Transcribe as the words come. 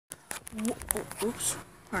Oops.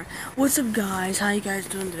 Alright. What's up, guys? How you guys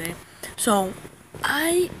doing today? So,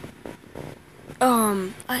 I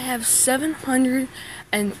have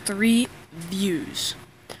 703 views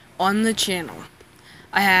on the channel.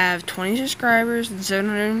 I have 20 subscribers and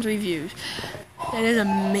 703 views. That is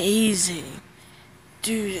amazing.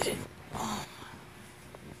 Dude. Oh.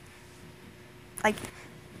 Like,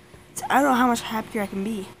 I don't know how much happier I can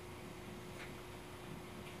be.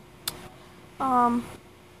 I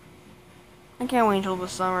can't wait until the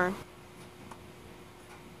summer.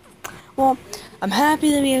 Well, I'm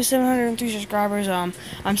happy that we have 703 subscribers. I'm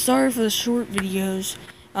sorry for the short videos.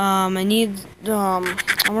 I want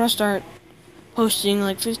to start posting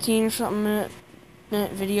like 15 or something minute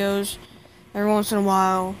videos every once in a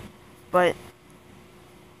while, but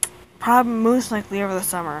probably most likely over the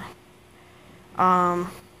summer. So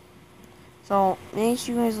make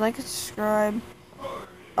sure you guys like and subscribe.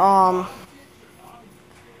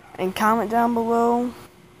 And comment down below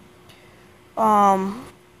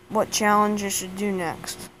what challenge I should do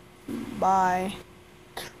next. Bye.